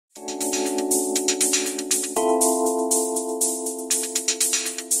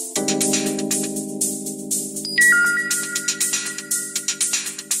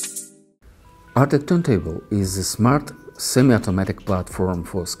Artec Turntable is a smart, semi-automatic platform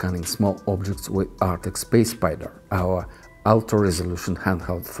for scanning small objects with Artec Space Spider, our ultra-resolution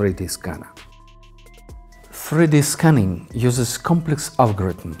handheld 3D scanner. 3D scanning uses complex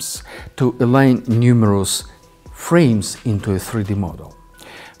algorithms to align numerous frames into a 3D model.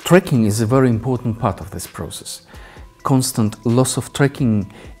 Tracking is a very important part of this process. Constant loss of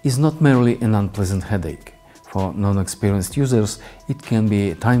tracking is not merely an unpleasant headache. For non-experienced users, it can be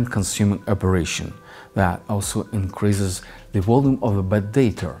a time-consuming operation that also increases the volume of the bad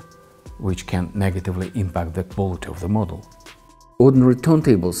data, which can negatively impact the quality of the model. Ordinary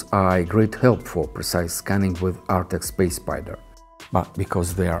turntables are a great help for precise scanning with Artec Space Spider, but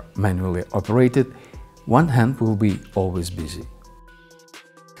because they are manually operated, one hand will be always busy.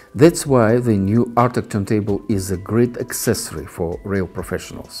 That's why the new Artec Turntable is a great accessory for real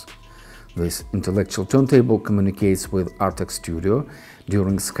professionals. This intellectual turntable communicates with Artec Studio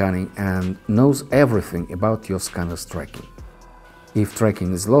during scanning and knows everything about your scanner's tracking. If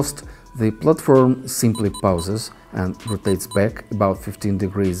tracking is lost, the platform simply pauses and rotates back about 15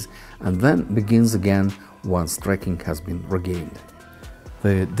 degrees and then begins again once tracking has been regained.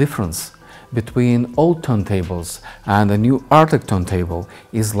 The difference between old turntables and a new Artec turntable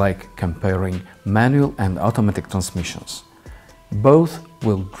is like comparing manual and automatic transmissions. Both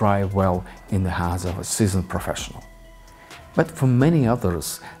will drive well in the hands of a seasoned professional. But for many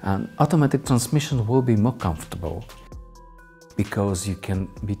others, an automatic transmission will be more comfortable because you can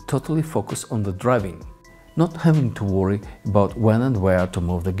be totally focused on the driving, not having to worry about when and where to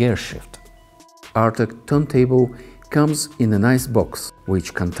move the gear shift. Artec Turntable comes in a nice box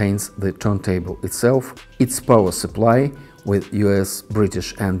which contains the turntable itself, its power supply with US,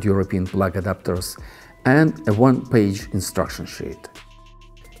 British and European plug adapters, and a one-page instruction sheet.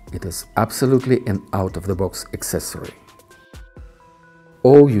 It is absolutely an out-of-the-box accessory.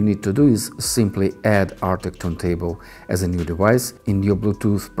 All you need to do is simply add Artec Turntable as a new device in your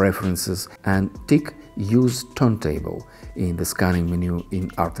Bluetooth preferences and tick Use Turntable in the scanning menu in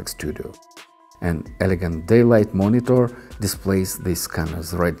Artec Studio. An elegant daylight monitor displays the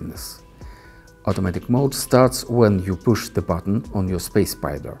scanner's readiness. Automatic mode starts when you push the button on your Space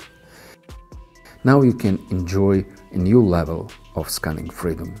Spider. Now you can enjoy a new level of scanning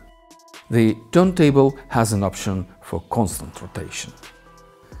freedom. The turntable has an option for constant rotation.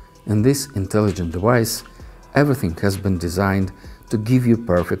 In this intelligent device, everything has been designed to give you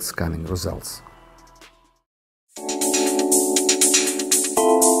perfect scanning results.